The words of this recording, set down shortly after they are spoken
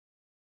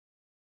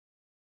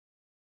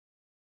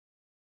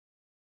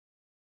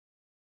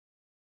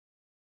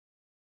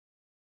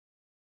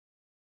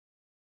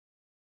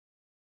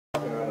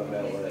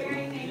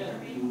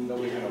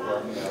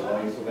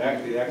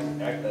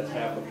that's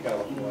half of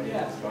California.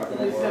 Yeah, It's not they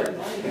going to work.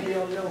 said you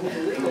don't know who's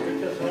illegal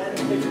because I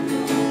don't think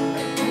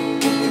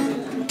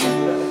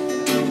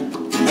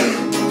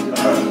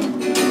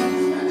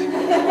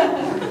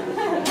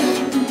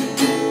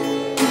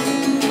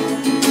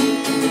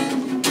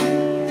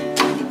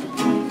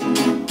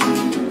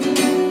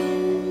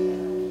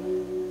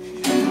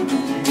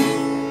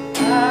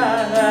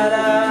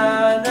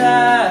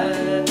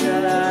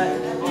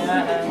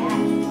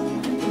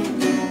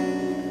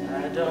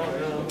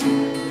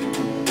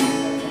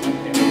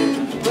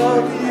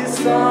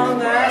song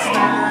last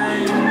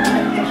night,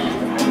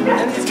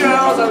 and these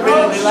girls are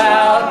really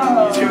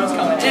loud. These girls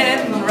coming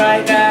in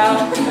right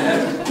now,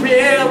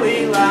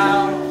 really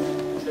loud.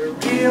 They're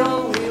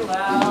really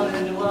loud,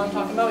 and well, I'm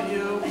talking about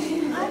you.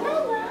 I'm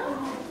not loud.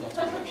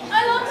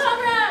 I love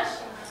Tom Rash.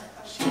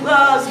 She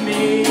loves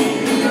me.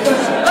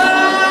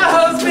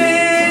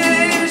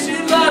 She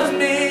loves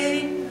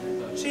me.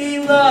 She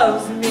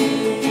loves me.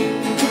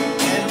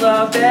 And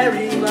Love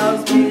Berry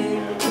loves me. I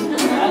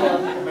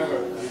love you.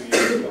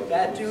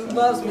 That dude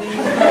loves me. This is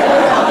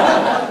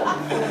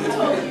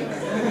how you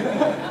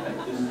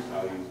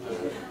do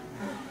it.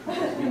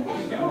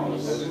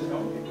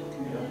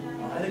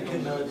 I had a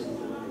good melody.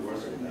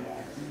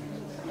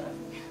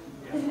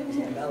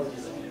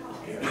 Melodies.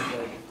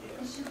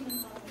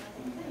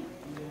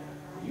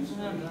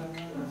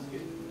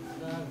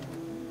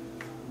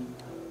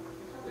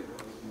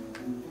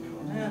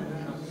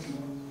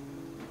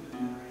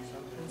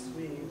 Something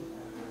sweet.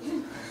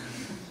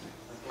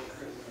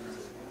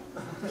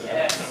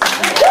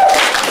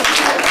 Yes.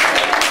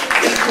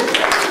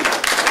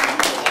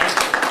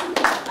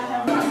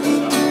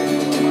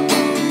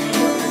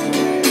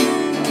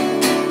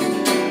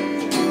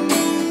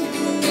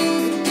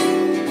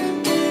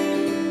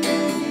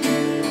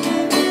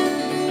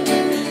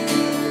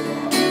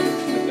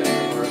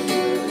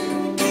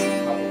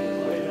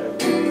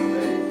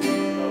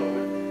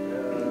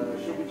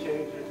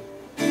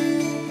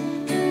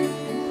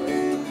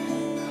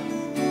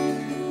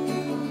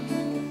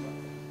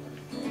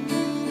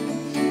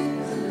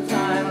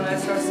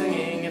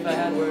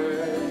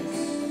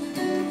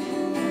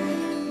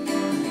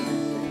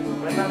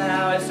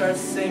 Now I start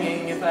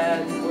singing if I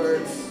had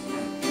words.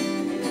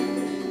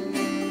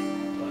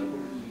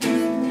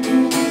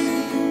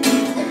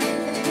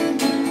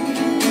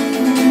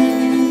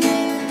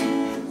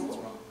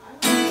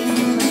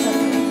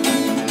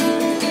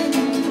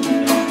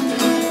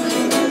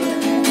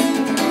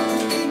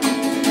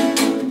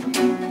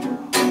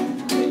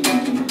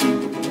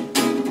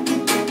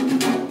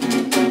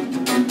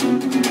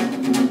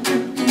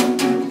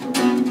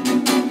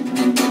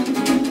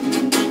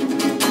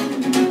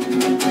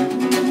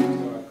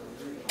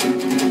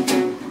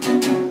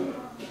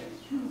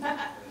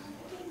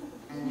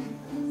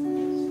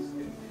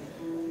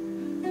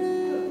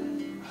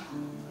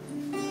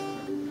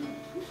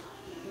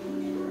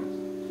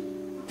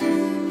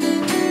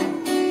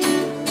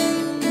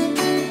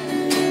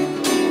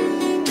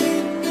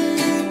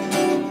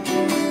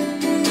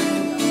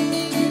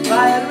 If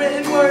I had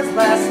written words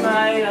last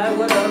night, I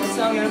would have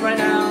sung it right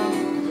now.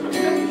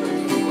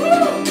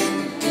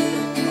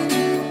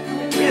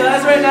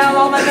 Realize right now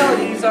all my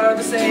melodies are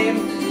the same.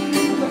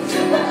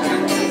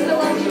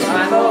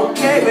 I'm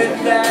okay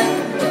with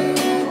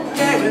that.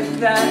 Okay with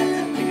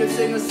that. You could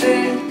sing the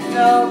same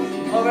note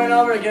over and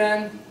over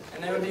again,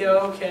 and it would be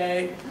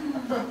okay.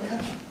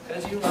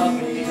 Because you love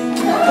me.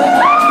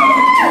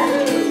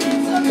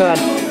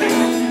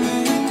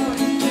 Good.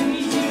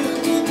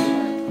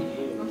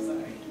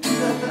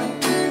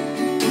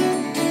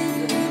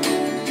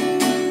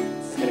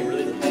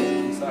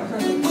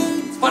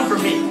 Fun for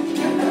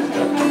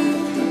me.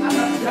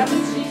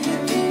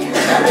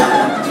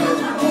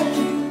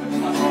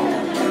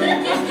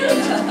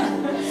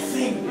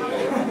 Sing.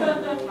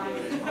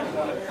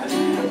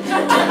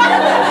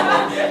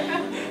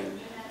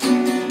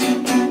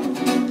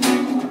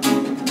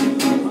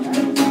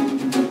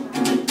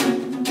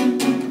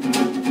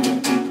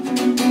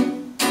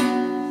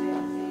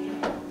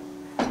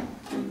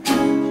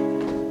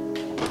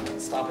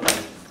 Stop it.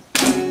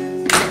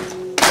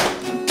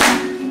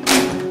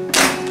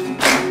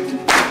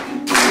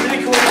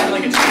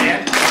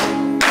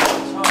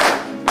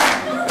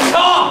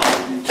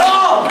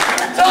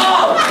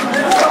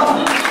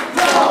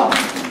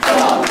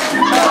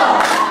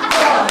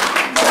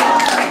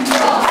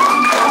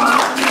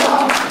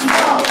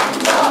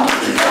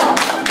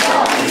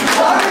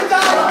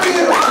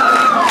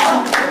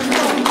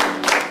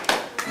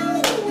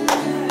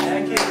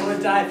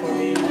 Die for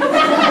me.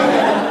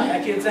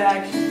 That kid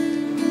Zach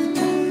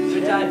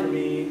would die for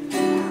me.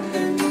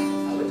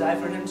 I would die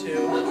for him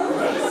too.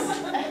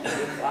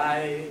 If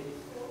I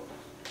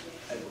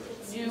had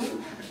words.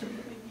 You.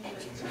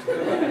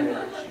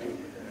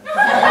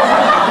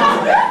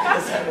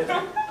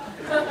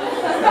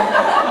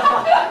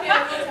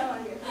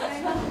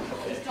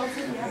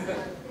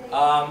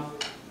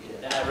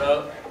 Then I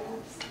wrote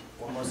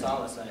one more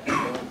song last night. I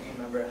don't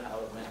remember how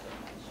it went.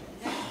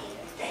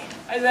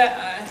 I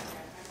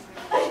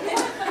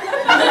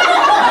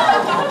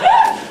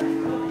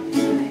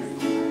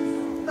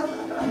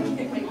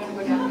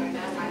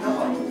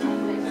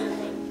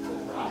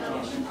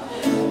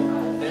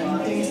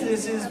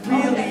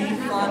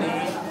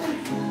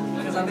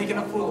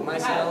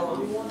myself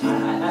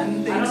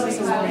and thinks this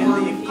is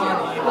really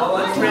funny.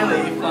 Oh, it's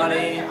really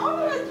funny.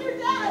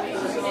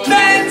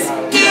 Ben's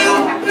new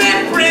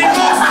lip ring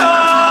will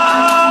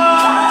stop!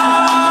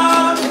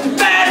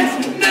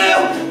 Ben's new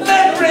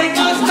lip ring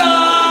will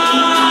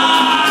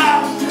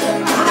stop!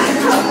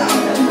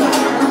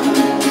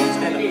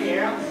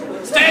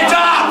 Stand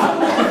up!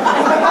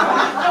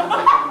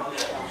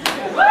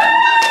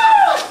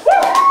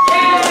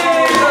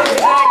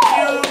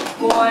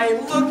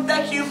 Look at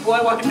that cute boy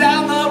walking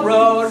down the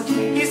road.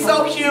 He's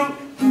so cute.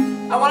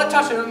 I want to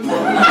touch him.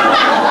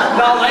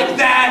 Not like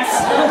that.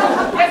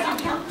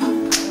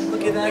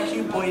 Look at that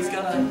cute boy. He's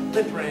got a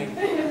lip ring.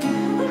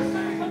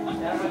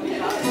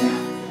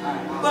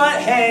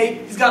 But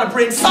hey, he's got to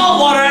bring salt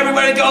water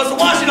everywhere he goes to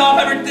wash it off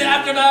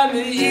after that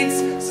he eats.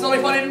 This is only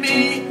funny to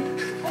me.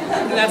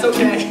 And that's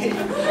okay.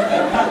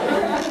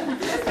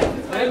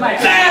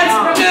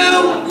 Ben's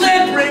new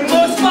lip ring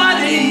looks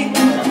funny.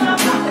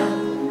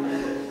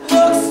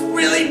 Looks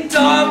really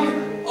dumb.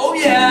 Oh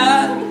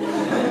yeah.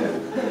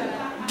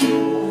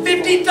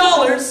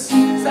 $50. Is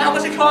that how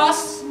much it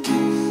costs?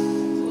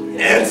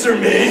 Answer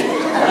me.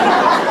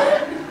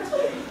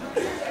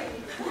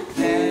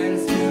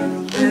 Ben's new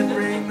lip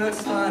ring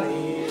looks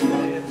funny.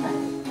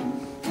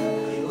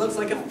 He looks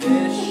like a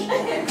fish.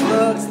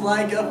 Looks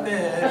like a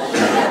fish.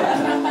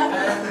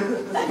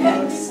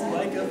 Looks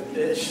like a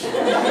fish.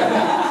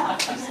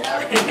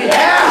 Sorry.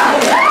 Yeah!